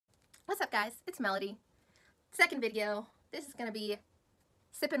What's up guys, it's Melody. Second video. This is gonna be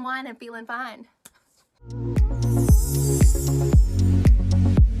sipping wine and feeling fine.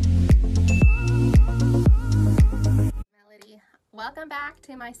 Melody, welcome back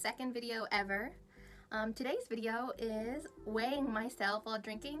to my second video ever. Today's video is weighing myself while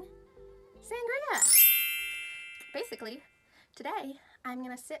drinking sangria. Basically, today I'm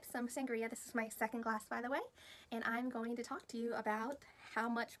gonna sip some sangria. This is my second glass, by the way, and I'm going to talk to you about how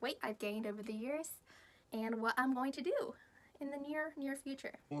much weight I've gained over the years and what I'm going to do in the near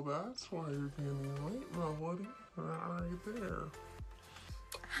future. Well, that's why you're gaining weight, Melody. Right there.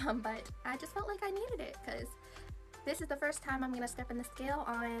 But I just felt like I needed it because this is the first time I'm gonna step in the scale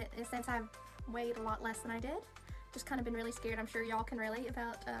on it since I've weighed a lot less than I did. Just kind of been really scared. I'm sure y'all can relate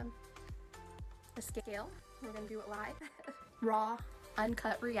about the scale. We're gonna do it live. Raw,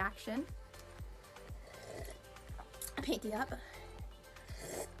 uncut reaction. Pinky up.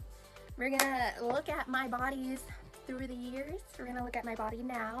 We're gonna look at my bodies through the years. We're gonna look at my body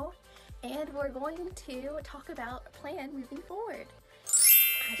now, and we're going to talk about a plan moving forward.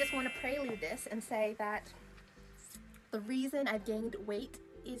 I just want to prelude this and say that the reason I've gained weight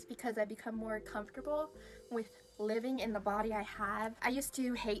is because I've become more comfortable with living in the body I have. I used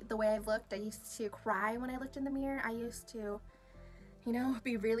to hate the way I looked. I used to cry when I looked in the mirror. I used to, you know,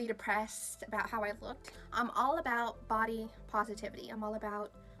 be really depressed about how I looked. I'm all about body positivity. I'm all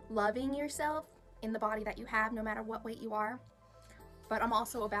about loving yourself in the body that you have, no matter what weight you are. But I'm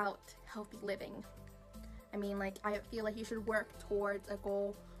also about healthy living. I mean, like, I feel like you should work towards a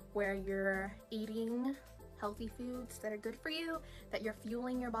goal where you're eating healthy foods that are good for you, that you're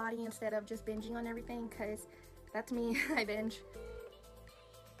fueling your body instead of just binging on everything, because that's me. I binge.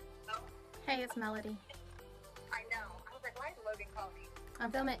 Oh. Hey, it's Melody. I know. I was like, why is Logan calling me?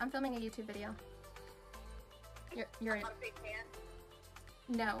 I'm filming a YouTube video. You're in. On a big fan?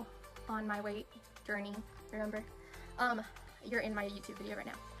 No, on my weight journey, remember? You're in my YouTube video right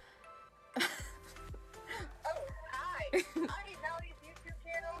now. Oh, hi. Hi, Melody's YouTube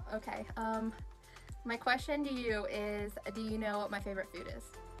channel. Okay, my question to you is, do you know what my favorite food is?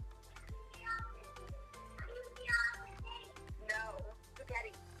 No.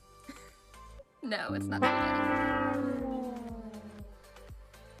 Spaghetti. No, it's not spaghetti.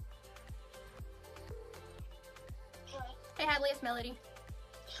 Hey Hadley, it's Melody.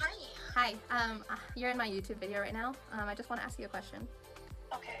 Hi. Hi, you're in my YouTube video right now. I just want to ask you a question.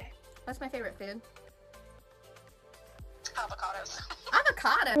 Okay. What's my favorite food? Avocados.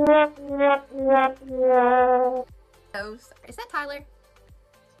 Avocado! Oh, sorry. Is that Tyler?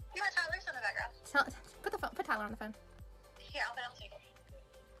 You want Tyler's in the background? Put Tyler on the phone. Here, I'll take it.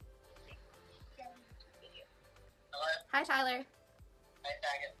 Hello? Hi Tyler. Hi,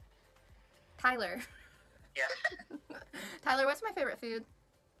 faggot. Tyler. Yeah. Tyler, what's my favorite food?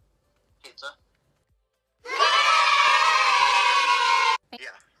 Pizza.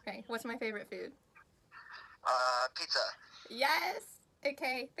 Yeah. Okay, what's my favorite food? Pizza. Yes!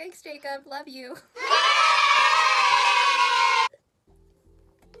 Okay, thanks Jacob, love you.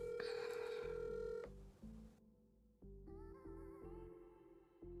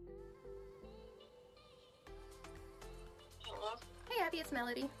 Hello? Hey Abby, it's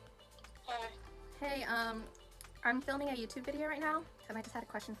Melody. Hi. Hey, I'm filming a YouTube video right now, and I just had a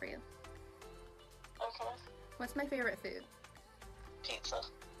question for you. Okay. What's my favorite food? Pizza.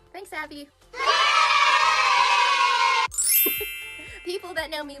 Thanks, Abby. People that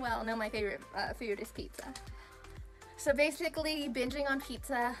know me well know my favorite food is pizza. So basically, binging on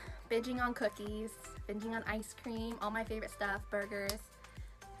pizza, binging on cookies, binging on ice cream, all my favorite stuff, burgers.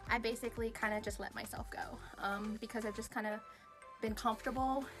 I basically kind of just let myself go because I've just kind of been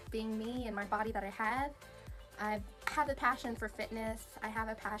comfortable being me and my body that I have. I have a passion for fitness. I have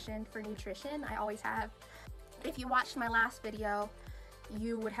a passion for nutrition. I always have. If you watched my last video,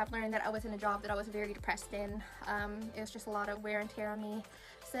 you would have learned that I was in a job that I was very depressed in. It was just a lot of wear and tear on me.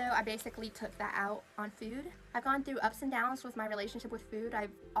 So I basically took that out on food. I've gone through ups and downs with my relationship with food.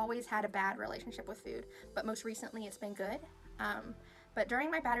 I've always had a bad relationship with food, but most recently it's been good. But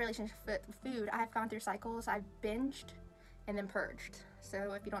during my bad relationship with food, I've gone through cycles. I've binged and then purged.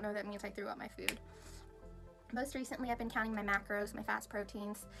 So if you don't know, that means I threw out my food. Most recently, I've been counting my macros, my fast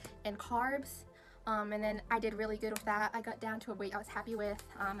proteins, and carbs. And then I did really good with that. I got down to a weight I was happy with,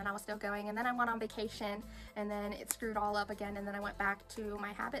 and I was still going. And then I went on vacation, and then it screwed all up again. And then I went back to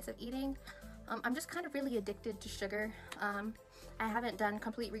my habits of eating. I'm just kind of really addicted to sugar. I haven't done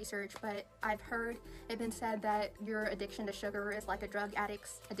complete research, but I've heard it been said that your addiction to sugar is like a drug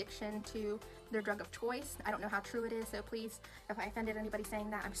addict's addiction to their drug of choice. I don't know how true it is, so please, if I offended anybody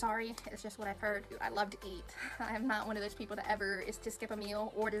saying that, I'm sorry. It's just what I've heard. Dude, I love to eat. I am not one of those people that ever is to skip a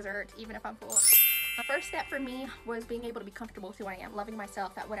meal or dessert, even if I'm full. The first step for me was being able to be comfortable with who I am, loving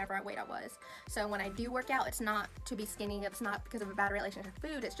myself at whatever weight I was. So when I do work out, it's not to be skinny, it's not because of a bad relationship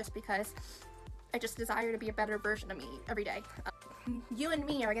with food, it's just because I just desire to be a better version of me every day. You and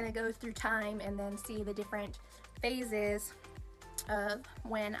me are gonna go through time and then see the different phases of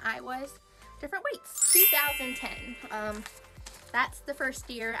when I was different weights. 2010, that's the first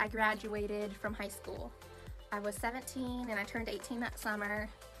year I graduated from high school. I was 17 and I turned 18 that summer.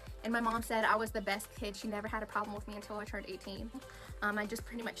 And my mom said I was the best kid. She never had a problem with me until I turned 18. I just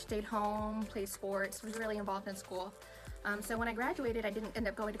pretty much stayed home, played sports, was really involved in school. So when I graduated, I didn't end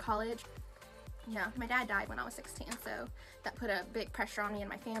up going to college. Yeah, my dad died when I was 16, so that put a big pressure on me and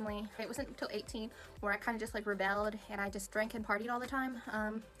my family. It wasn't until 18 where I kind of just like rebelled and I just drank and partied all the time.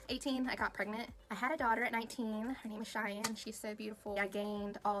 18, I got pregnant. I had a daughter at 19. Her name is Cheyenne. She's so beautiful. I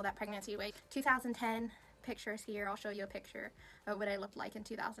gained all that pregnancy weight. 2010. Pictures here. I'll show you a picture of what I looked like in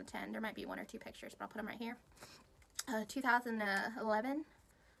 2010. There might be one or two pictures, but I'll put them right here. 2011,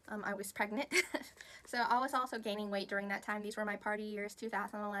 I was pregnant. So I was also gaining weight during that time. These were my party years,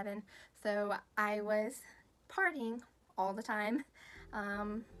 2011. So I was partying all the time,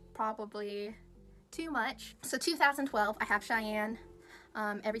 probably too much. So 2012, I have Cheyenne.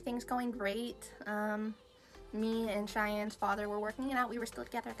 Everything's going great. Me and Cheyenne's father were working it out. We were still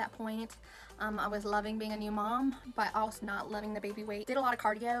together at that point. I was loving being a new mom, but also not loving the baby weight. Did a lot of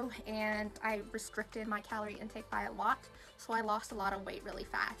cardio and I restricted my calorie intake by a lot. So I lost a lot of weight really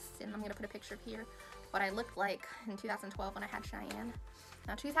fast. And I'm gonna put a picture here of what I looked like in 2012 when I had Cheyenne.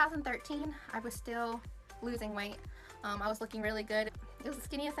 Now 2013, I was still losing weight. I was looking really good. It was the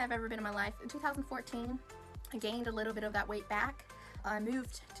skinniest I've ever been in my life. In 2014, I gained a little bit of that weight back. I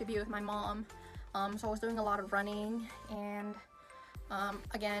moved to be with my mom. So I was doing a lot of running and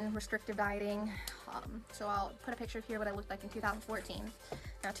again, restrictive dieting. So I'll put a picture of here what I looked like in 2014.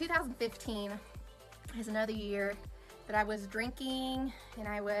 Now 2015 is another year that I was drinking and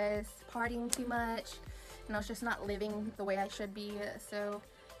I was partying too much and I was just not living the way I should be. So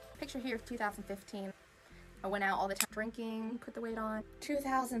picture here of 2015. I went out all the time drinking, put the weight on.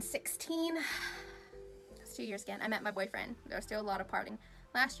 2016, it's 2 years again. I met my boyfriend. There was still a lot of partying.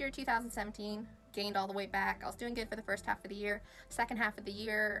 Last year, 2017, gained all the weight back. I was doing good for the first half of the year. Second half of the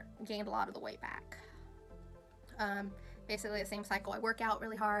year, gained a lot of the weight back. Basically the same cycle. I work out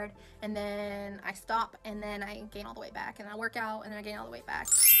really hard, and then I stop, and then I gain all the weight back. And then I work out, and then I gain all the weight back.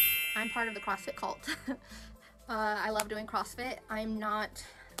 I'm part of the CrossFit cult. I love doing CrossFit. I'm not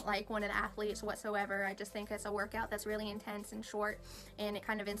like one of the athletes whatsoever. I just think it's a workout that's really intense and short, and it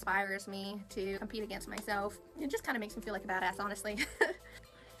kind of inspires me to compete against myself. It just kind of makes me feel like a badass, honestly.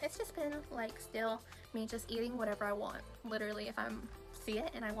 It's just been like still me just eating whatever I want. Literally, if I see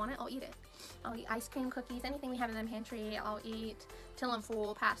it and I want it, I'll eat it. I'll eat ice cream, cookies, anything we have in the pantry, I'll eat till I'm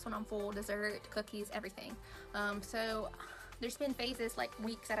full, past when I'm full, dessert, cookies, everything. So there's been phases like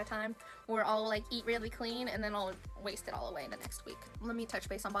weeks at a time where I'll like eat really clean and then I'll waste it all away the next week. Let me touch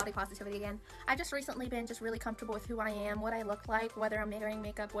base on body positivity again. I've just recently been just really comfortable with who I am, what I look like, whether I'm wearing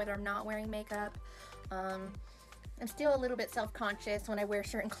makeup, whether I'm not wearing makeup. I'm still a little bit self-conscious when I wear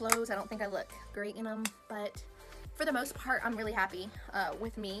certain clothes. I don't think I look great in them, but for the most part, I'm really happy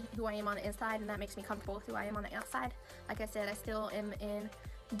with me, who I am on the inside, and that makes me comfortable with who I am on the outside. Like I said, I still am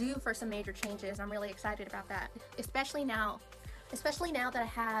due for some major changes. I'm really excited about that, especially now that I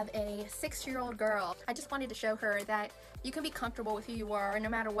have a 6-year-old girl. I just wanted to show her that you can be comfortable with who you are no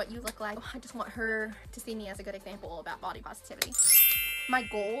matter what you look like. I just want her to see me as a good example about body positivity. My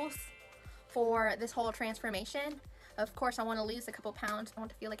goals for this whole transformation, of course, I want to lose a couple pounds. I want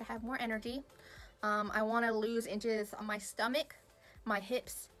to feel like I have more energy. I want to lose inches on my stomach, my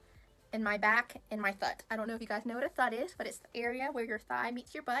hips, and my back, and my thud. I don't know if you guys know what a thud is, but it's the area where your thigh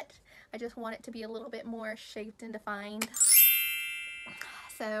meets your butt. I just want it to be a little bit more shaped and defined.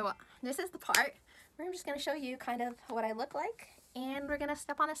 So this is the part where I'm just going to show you kind of what I look like, and we're going to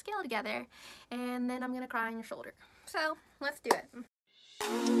step on a scale together, and then I'm going to cry on your shoulder. So let's do it.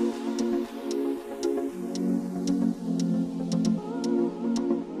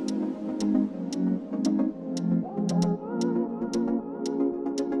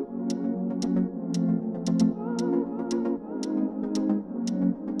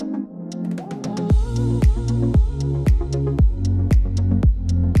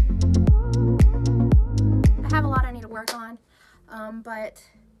 But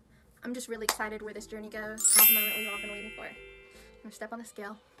I'm just really excited where this journey goes. That's the moment we've all been waiting for. gonna step on the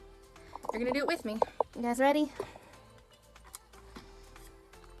scale. You're gonna do it with me. You guys ready?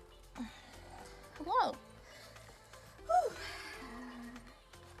 Whoa. Whew.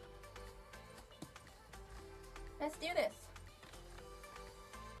 Let's do this.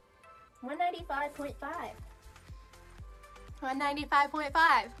 195.5.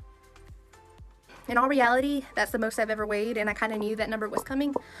 195.5. In all reality, that's the most I've ever weighed, and I kind of knew that number was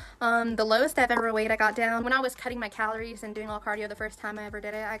coming. The lowest I've ever weighed, I got down when I was cutting my calories and doing all cardio the first time I ever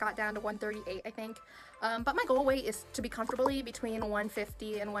did it. I got down to 138, I think. But my goal weight is to be comfortably between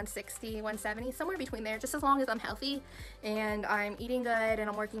 150 and 160, 170, somewhere between there, just as long as I'm healthy and I'm eating good and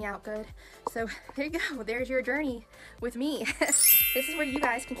I'm working out good. So there you go. There's your journey with me. This is where you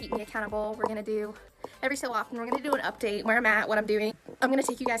guys can keep me accountable. We're gonna do every so often, we're gonna do an update where I'm at, what I'm doing. I'm gonna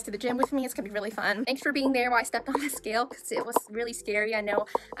take you guys to the gym with me. It's gonna be really fun. Thanks for being there while I stepped on the scale, because it was really scary. I know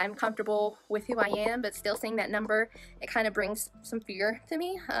I'm comfortable with who I am, but still seeing that number, it kind of brings some fear to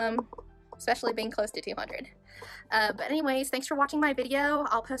me, especially being close to 200. But anyways, thanks for watching my video.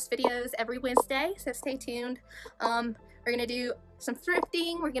 I'll post videos every Wednesday, so stay tuned. We're gonna do some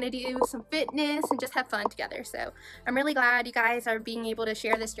thrifting, we're gonna do some fitness, and just have fun together. So I'm really glad you guys are being able to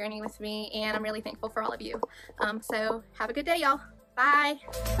share this journey with me, and I'm really thankful for all of you. So have a good day, y'all.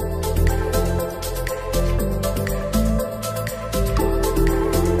 Bye.